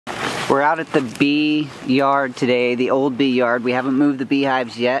We're out at the bee yard today, the old bee yard. We haven't moved the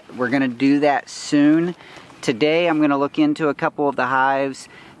beehives yet. We're gonna do that soon. Today I'm gonna look into a couple of the hives,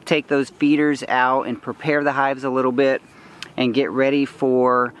 take those feeders out and prepare the hives a little bit and get ready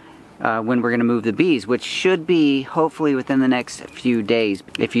for when we're gonna move the bees, which should be hopefully within the next few days.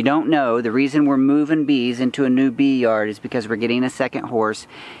 If you don't know, the reason we're moving bees into a new bee yard is because we're getting a second horse,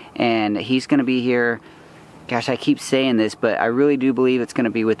 and he's gonna be here. Gosh, I keep saying this, but I really do believe it's going to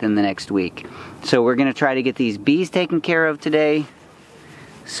be within the next week. So we're going to try to get these bees taken care of today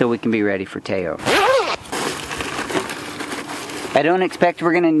so we can be ready for Teo. I don't expect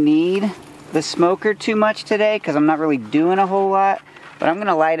we're going to need the smoker too much today because I'm not really doing a whole lot, but I'm going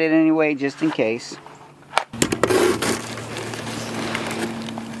to light it anyway just in case.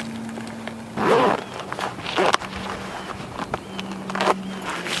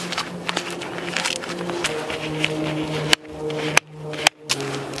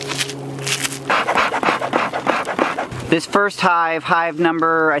 This first hive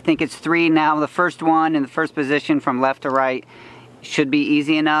number, I think it's 3 now. The first one in the first position from left to right should be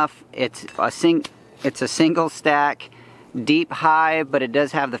easy enough. It's a single stack, deep hive, but it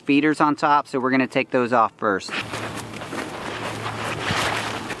does have the feeders on top, so we're gonna take those off first.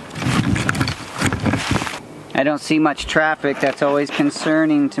 I don't see much traffic. That's always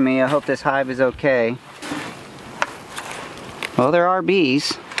concerning to me. I hope this hive is okay. Well, there are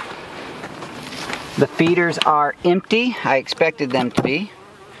bees. The feeders are empty. I expected them to be.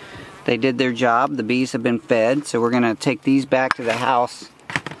 They did their job. The bees have been fed, so we're gonna take these back to the house.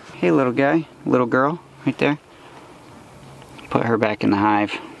 Hey, little guy, little girl, right there. Put her back in the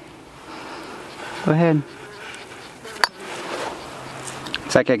hive. Go ahead.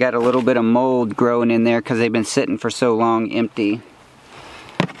 It's like I got a little bit of mold growing in there because they've been sitting for so long empty.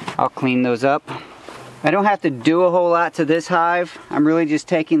 I'll clean those up. I don't have to do a whole lot to this hive. I'm really just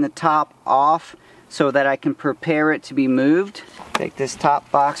taking the top off so that I can prepare it to be moved. Take this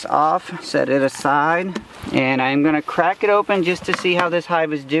top box off, set it aside, and I'm gonna crack it open just to see how this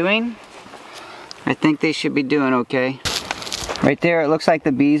hive is doing. I think they should be doing okay. Right there, it looks like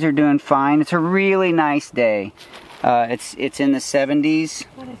the bees are doing fine. It's a really nice day. It's in the 70s.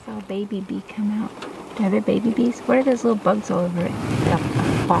 What, I saw a baby bee come out. Are there baby bees? What are those little bugs all over it?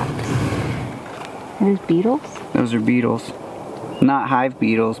 The box. Are those beetles? Those are beetles. Not hive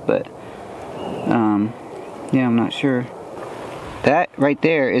beetles, but yeah, I'm not sure. That right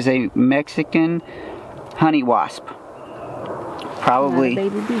there is a Mexican honey wasp. Probably not a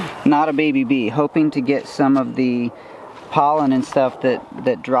baby bee. Not a baby bee. Hoping to get some of the pollen and stuff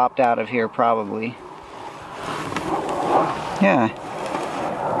that dropped out of here probably. Yeah.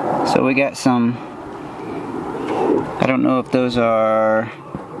 So we got some, I don't know if those are,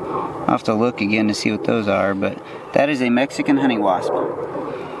 I'll have to look again to see what those are, but that is a Mexican honey wasp.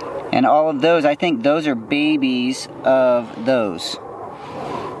 And all of those, I think those are babies of those.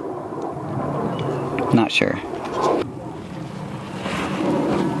 Not sure.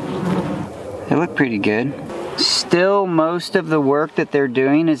 They look pretty good. Still, most of the work that they're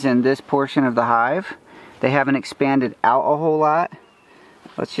doing is in this portion of the hive. They haven't expanded out a whole lot.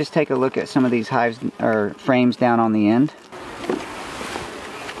 Let's just take a look at some of these hives or frames down on the end.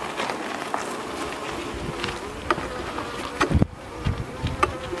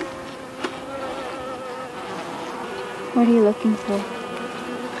 What are you looking for?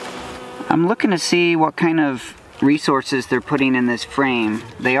 I'm looking to see what kind of resources they're putting in this frame.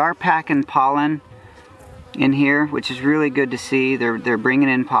 They are packing pollen in here, which is really good to see. They're bringing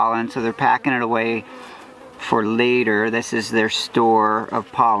in pollen, so they're packing it away for later. This is their store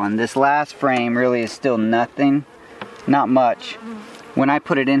of pollen. This last frame really is still nothing, not much. When I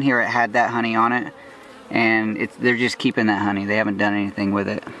put it in here, it had that honey on it, and they're just keeping that honey. They haven't done anything with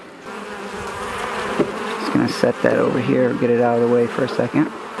it. Just gonna set that over here, get it out of the way for a second.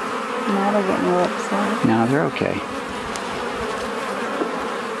 Now they're getting a little upset. No, they're okay.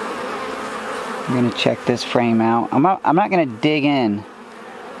 I'm gonna check this frame out. I'm not gonna dig in.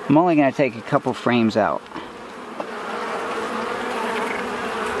 I'm only gonna take a couple frames out.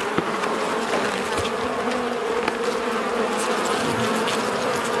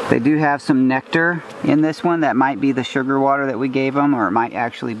 They do have some nectar in this one. That might be the sugar water that we gave them, or it might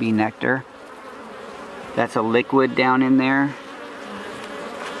actually be nectar. That's a liquid down in there.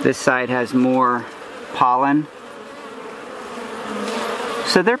 This side has more pollen.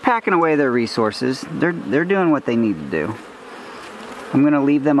 So they're packing away their resources. They're doing what they need to do. I'm gonna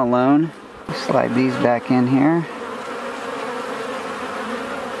leave them alone. Slide these back in here.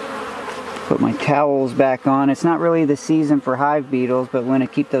 Put my towels back on. It's not really the season for hive beetles, but I'm going to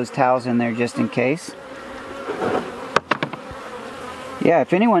keep those towels in there just in case. Yeah,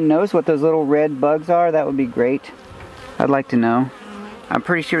 if anyone knows what those little red bugs are, that would be great. I'd like to know. I'm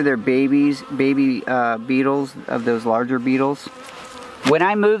pretty sure they're baby beetles of those larger beetles. When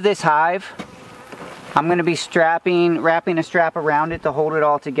I move this hive, I'm going to be wrapping a strap around it to hold it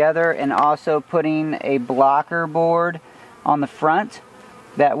all together, and also putting a blocker board on the front.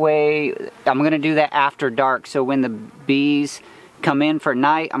 That way, I'm going to do that after dark, so when the bees come in for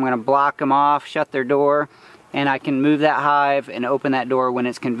night, I'm going to block them off, shut their door, and I can move that hive and open that door when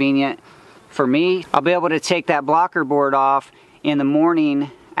it's convenient for me. I'll be able to take that blocker board off in the morning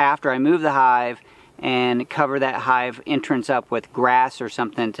after I move the hive and cover that hive entrance up with grass or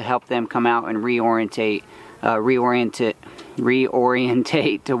something to help them come out and reorientate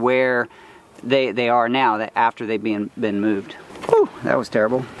to where they are now, that after they've been moved. Whew, that was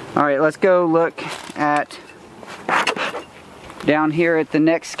terrible. All right, let's go look at down here at the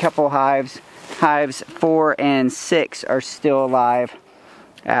next couple hives. Hives 4 and 6 are still alive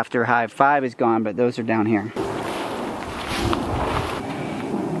after hive 5 is gone, but those are down here.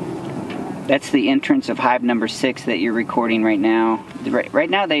 That's the entrance of hive number 6 that you're recording right now. Right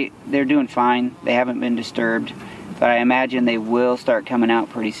now they're doing fine. They haven't been disturbed, but I imagine they will start coming out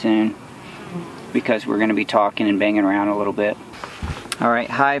pretty soon because we're going to be talking and banging around a little bit. All right,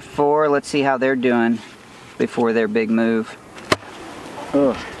 hive 4, let's see how they're doing before their big move.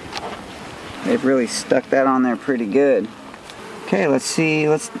 Ugh. They've really stuck that on there pretty good. Okay, let's see.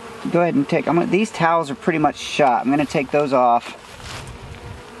 Let's go ahead and take. These towels are pretty much shot. I'm going to take those off.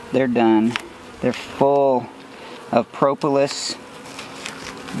 They're done. They're full of propolis,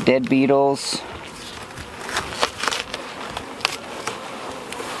 dead beetles.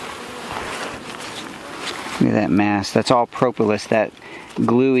 Look at that mass. That's all propolis, that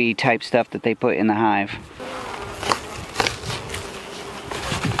gluey type stuff that they put in the hive.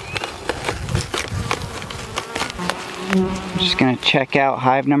 I'm just going to check out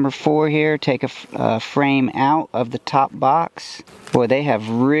hive number 4 here, take a frame out of the top box. Boy, they have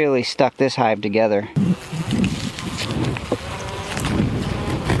really stuck this hive together.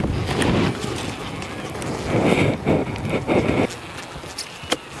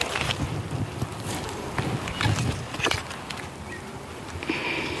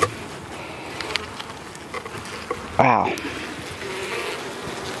 Wow.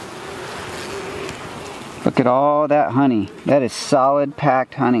 Look at all that honey. That is solid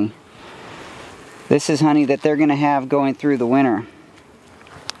packed honey. This is honey that they're going to have going through the winter.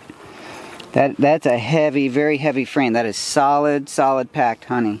 That's a heavy, very heavy frame. That is solid packed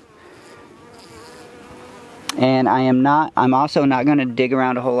honey. And I'm also not going to dig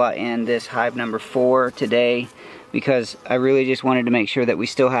around a whole lot in this hive number 4 today, because I really just wanted to make sure that we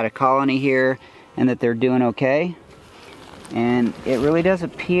still had a colony here and that they're doing okay. And it really does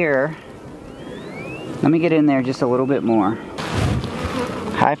appear, let me get in there just a little bit more.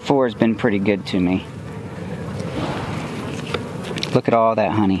 Hive 4 has been pretty good to me. Look at all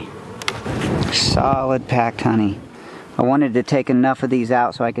that honey. Solid packed honey. I wanted to take enough of these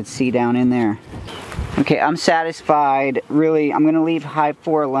out so I could see down in there. Okay, I'm satisfied. Really, I'm going to leave hive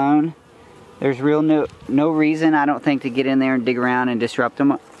 4 alone. There's no reason, I don't think, to get in there and dig around and disrupt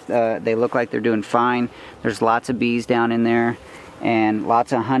them. They look like they're doing fine. There's lots of bees down in there and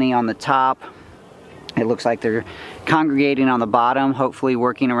lots of honey on the top. It looks like they're congregating on the bottom, hopefully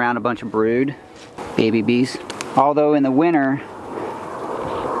working around a bunch of brood, baby bees. Although in the winter,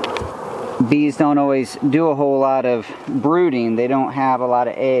 bees don't always do a whole lot of brooding. They don't have a lot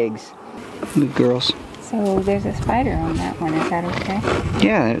of eggs. Good girls. So there's a spider on that one, is that okay?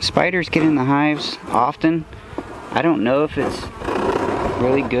 Yeah, spiders get in the hives often. I don't know if it's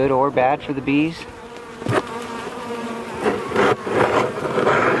really good or bad for the bees.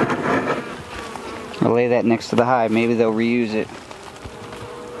 I'll lay that next to the hive. Maybe they'll reuse it.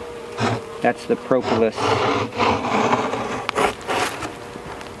 That's the propolis.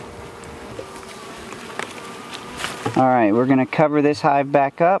 Alright, we're going to cover this hive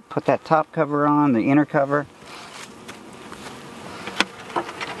back up. Put that top cover on, the inner cover.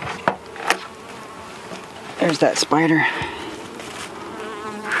 There's that spider.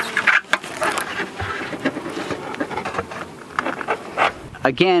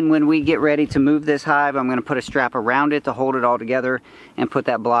 Again, when we get ready to move this hive, I'm going to put a strap around it to hold it all together and put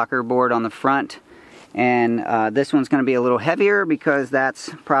that blocker board on the front. And this one's going to be a little heavier because that's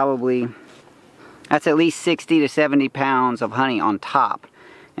at least 60 to 70 pounds of honey on top.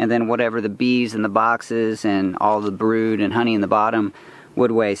 And then whatever the bees in the boxes and all the brood and honey in the bottom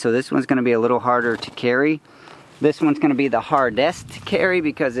would weigh. So this one's going to be a little harder to carry. This one's going to be the hardest to carry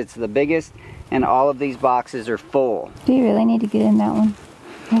because it's the biggest, and all of these boxes are full. Do you really need to get in that one?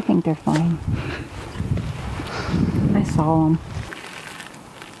 I think they're fine. I saw them.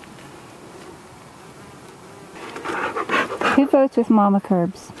 Who votes with Mama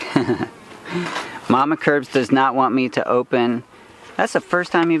Kirbs? Mama Kirbs does not want me to open. That's the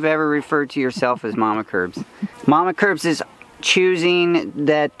first time you've ever referred to yourself as Mama Kirbs. Mama Kirbs is choosing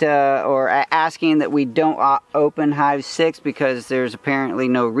that, or asking that we don't open Hive 6 because there's apparently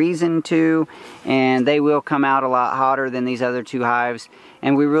no reason to, and they will come out a lot hotter than these other two hives.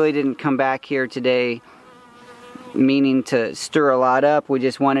 And we really didn't come back here today meaning to stir a lot up. We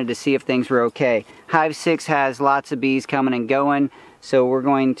just wanted to see if things were okay. Hive 6 has lots of bees coming and going, so we're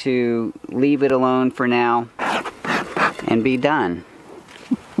going to leave it alone for now and be done.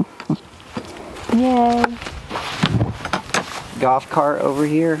 Yay! Golf cart over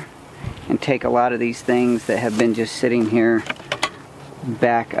here and take a lot of these things that have been just sitting here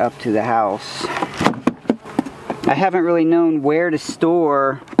back up to the house. I haven't really known where to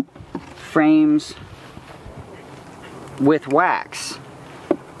store frames with wax.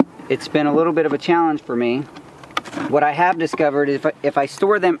 It's been a little bit of a challenge for me. What I have discovered is if I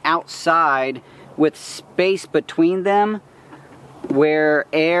store them outside with space between them where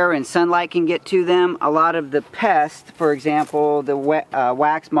air and sunlight can get to them, a lot of the pests, for example the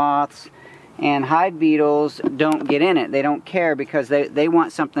wax moths and hive beetles, don't get in it. They don't care because they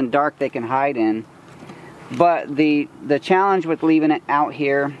want something dark they can hide in. But the challenge with leaving it out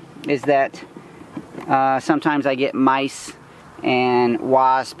here is that sometimes I get mice and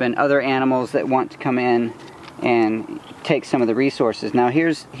wasps and other animals that want to come in and take some of the resources. Now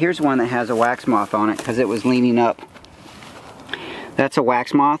here's one that has a wax moth on it because it was leaning up. That's a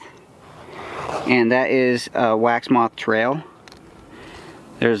wax moth, and that is a wax moth trail.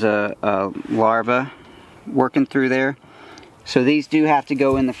 There's a larva working through there. So these do have to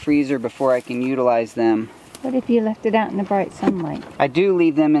go in the freezer before I can utilize them. What if you left it out in the bright sunlight? I do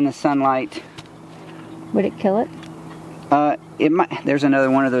leave them in the sunlight. Would it kill it? It might. There's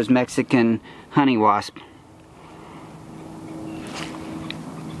another one of those Mexican honey wasp.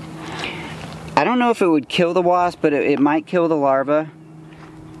 I don't know if it would kill the wasp, but it might kill the larva.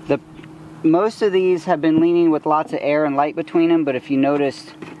 Most of these have been leaning with lots of air and light between them, but if you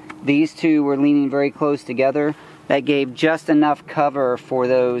noticed, these two were leaning very close together. That gave just enough cover for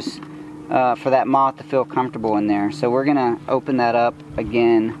those, for that moth to feel comfortable in there. So we're gonna open that up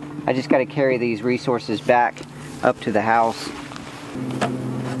again. I just gotta carry these resources back up to the house.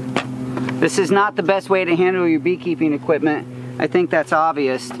 This is not the best way to handle your beekeeping equipment. I think that's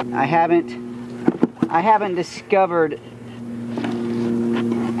obvious. I haven't discovered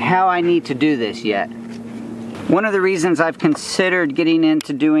how I need to do this yet. One of the reasons I've considered getting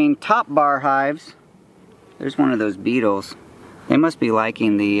into doing top bar hives, there's one of those beetles. They must be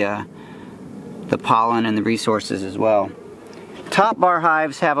liking the pollen and the resources as well. Top bar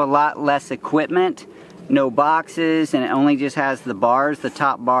hives have a lot less equipment, no boxes, and it only just has the bars, the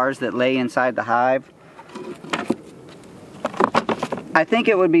top bars that lay inside the hive. I think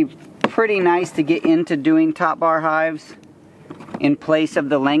it would be pretty nice to get into doing top bar hives in place of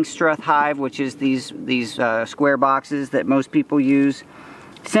the Langstroth hive, which is these square boxes that most people use,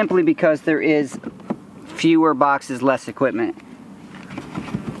 simply because there is fewer boxes, less equipment.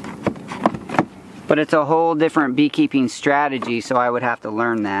 But it's a whole different beekeeping strategy, so I would have to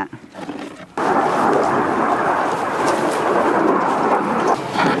learn that.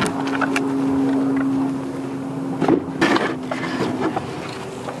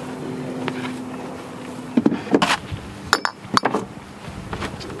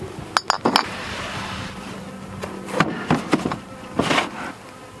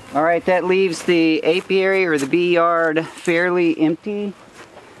 Alright, that leaves the apiary or the bee yard fairly empty.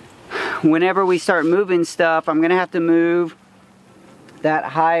 Whenever we start moving stuff, I'm going to have to move that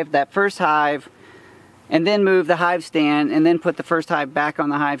hive, that first hive, and then move the hive stand, and then put the first hive back on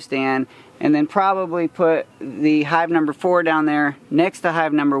the hive stand, and then probably put the hive number 4 down there next to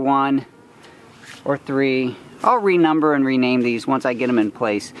hive number 1 or 3. I'll renumber and rename these once I get them in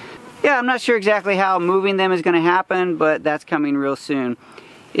place. Yeah, I'm not sure exactly how moving them is going to happen, but that's coming real soon.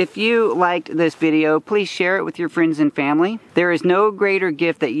 If you liked this video, please share it with your friends and family. There is no greater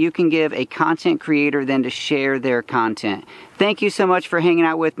gift that you can give a content creator than to share their content. Thank you so much for hanging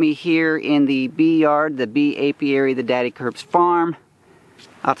out with me here in the bee yard, the bee apiary, the Daddykirbs farm.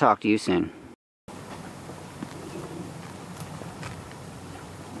 I'll talk to you soon.